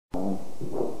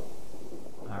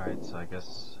Alright, so I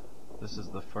guess this is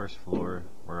the first floor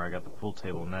where I got the pool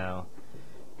table now.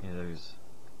 There's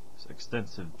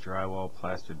extensive drywall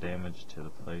plaster damage to the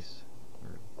place.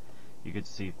 You could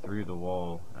see through the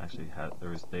wall. Actually, there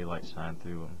was daylight shine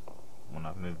through them. When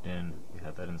I moved in, we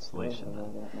had that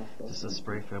insulation. Just a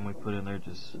spray film we put in there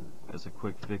just as a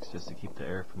quick fix, just to keep the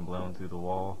air from blowing through the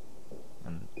wall.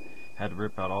 And had to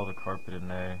rip out all the carpet in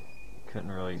there.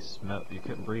 Couldn't really smell. You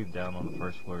couldn't breathe down on the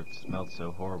first floor. It smelled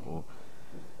so horrible.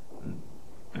 And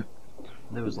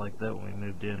it was like that when we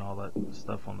moved in. All that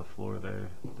stuff on the floor there.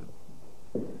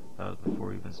 That was before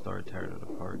we even started tearing it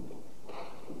apart.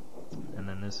 And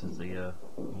then this is the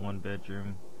one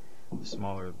bedroom, the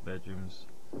smaller bedrooms.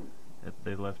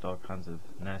 They left all kinds of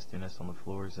nastiness on the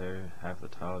floors there. Half the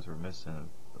tiles were missing.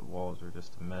 The walls were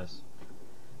just a mess.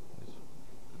 There's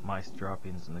mice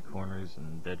droppings in the corners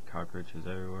and dead cockroaches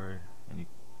everywhere. And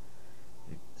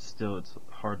it's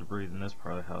hard to breathe in this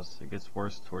part of the house. It gets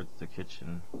worse towards the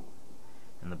kitchen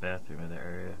and the bathroom in the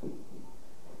area.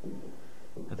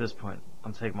 At this point,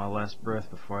 I'm taking my last breath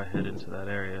before I head into that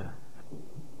area.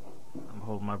 I'm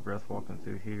holding my breath walking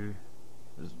through here,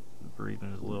 just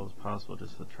breathing as little as possible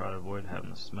just to try to avoid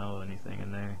having to smell anything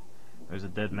in there. There's a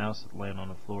dead mouse laying on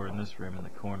the floor in this room in the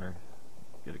corner.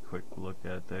 Get a quick look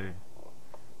at it there.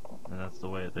 And that's the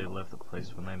way they left the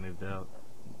place when they moved out.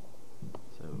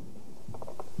 So,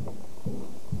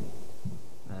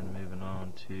 then moving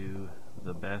on to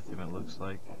the bathroom, it looks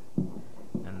like.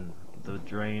 And the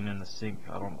drain and the sink,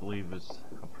 I'm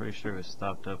pretty sure it was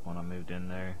stopped up when I moved in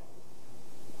there.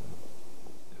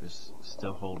 It was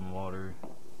still holding water.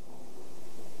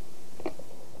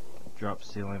 Drop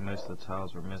ceiling, most of the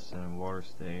tiles were missing and water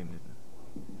stained.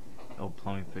 And old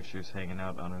plumbing fixtures hanging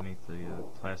out underneath the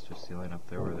plaster ceiling up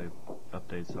there where they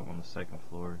updated something on the second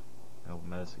floor. An old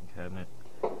medicine cabinet.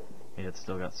 It's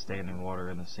still got standing water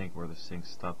in the sink where the sink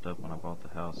stopped up when I bought the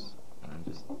house. And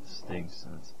it just stinks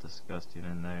and it's disgusting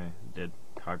in there. Dead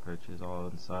cockroaches all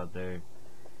inside there.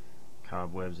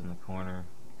 Cobwebs in the corner.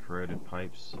 Corroded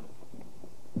pipes.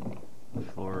 The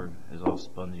floor is all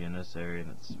spongy in this area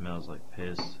and it smells like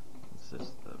piss. It's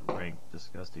just a rank,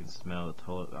 disgusting smell. The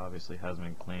toilet obviously hasn't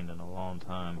been cleaned in a long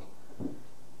time.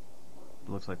 It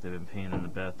looks like they've been peeing in the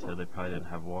bathtub. They probably didn't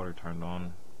have water turned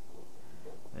on.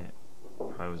 They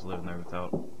probably was living there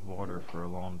without water for a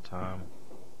long time.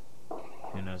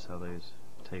 Who knows how they was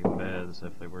taking baths,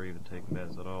 if they were even taking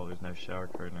baths at all. There's no shower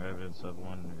curtain or evidence of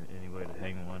one or any way to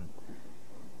hang one.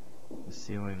 The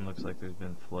ceiling looks like there's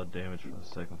been flood damage from the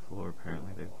second floor.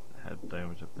 Apparently they've had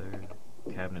damage up there.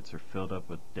 Cabinets are filled up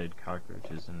with dead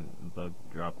cockroaches and bug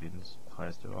droppings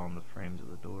plastered on the frames of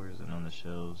the doors and on the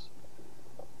shelves.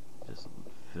 Just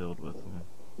filled with them.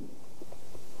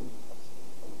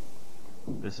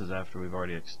 This is after we've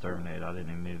already exterminated. I didn't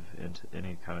even move into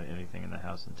any kind of anything in the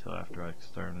house until after I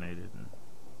exterminated, and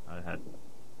I had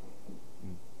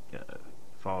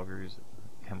foggers,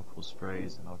 chemical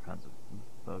sprays, and all kinds of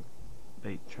bug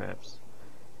bait traps,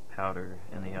 powder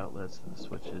in the outlets and the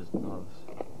switches and all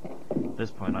this. At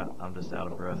this point, I'm just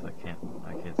out of breath. I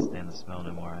can't stand the smell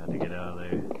anymore. I had to get out of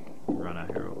there, run out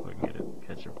here real quick and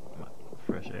catch my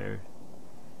fresh air,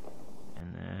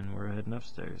 and then we're heading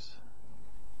upstairs.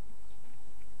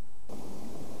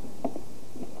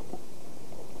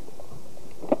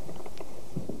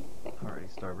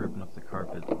 Start ripping up the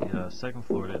carpet. The second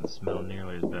floor didn't smell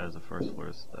nearly as bad as the first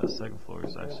floor. The second floor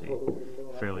is actually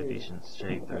fairly decent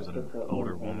shape. There's an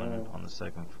older woman on the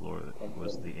second floor that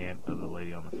was the aunt of the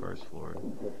lady on the first floor.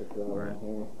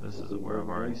 This is where I've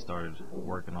already started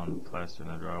working on plastering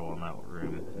the drywall in that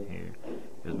room here,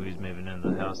 because we was moving into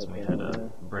the house and we had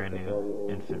a brand new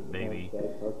infant baby,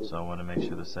 so I wanted to make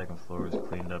sure the second floor was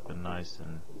cleaned up and nice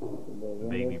and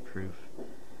baby proof.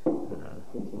 A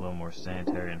little more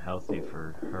sanitary and healthy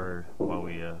for her while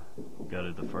we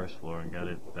gutted the first floor and got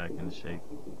it back into shape.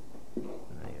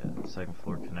 And the second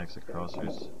floor connects across.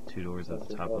 There's two doors at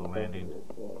the top of the landing.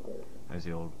 There's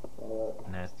the old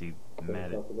nasty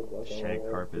matted shag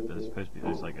carpet, but it's supposed to be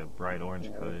there's like a bright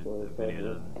orange coated. The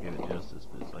video doesn't give it justice,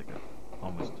 but it's like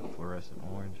almost a fluorescent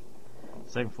orange.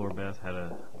 The second floor bath had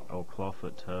a old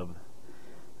clawfoot tub.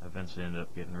 I eventually ended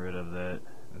up getting rid of that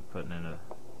and putting in a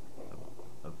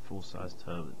full-size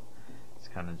tub. It's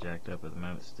kind of jacked up at the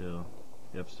moment still.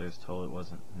 The upstairs toilet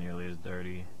wasn't nearly as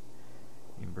dirty.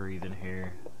 You can breathe in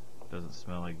here. Doesn't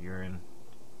smell like urine.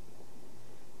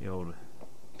 The old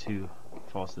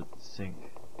two-faucet sink,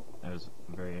 that was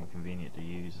very inconvenient to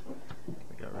use.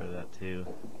 We got rid of that too.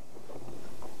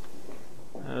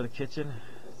 The kitchen,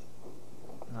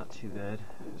 not too bad.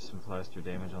 There's some plaster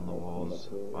damage on the walls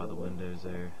by the windows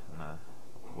there, and I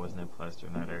wasn't in plaster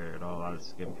in that area at all. I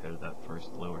just skim coated that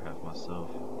first lower half myself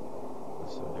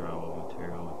with some drywall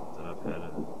material that I've had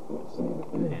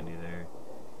just handy there.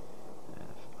 And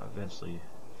I eventually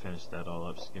finished that all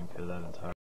up, skim coated that entire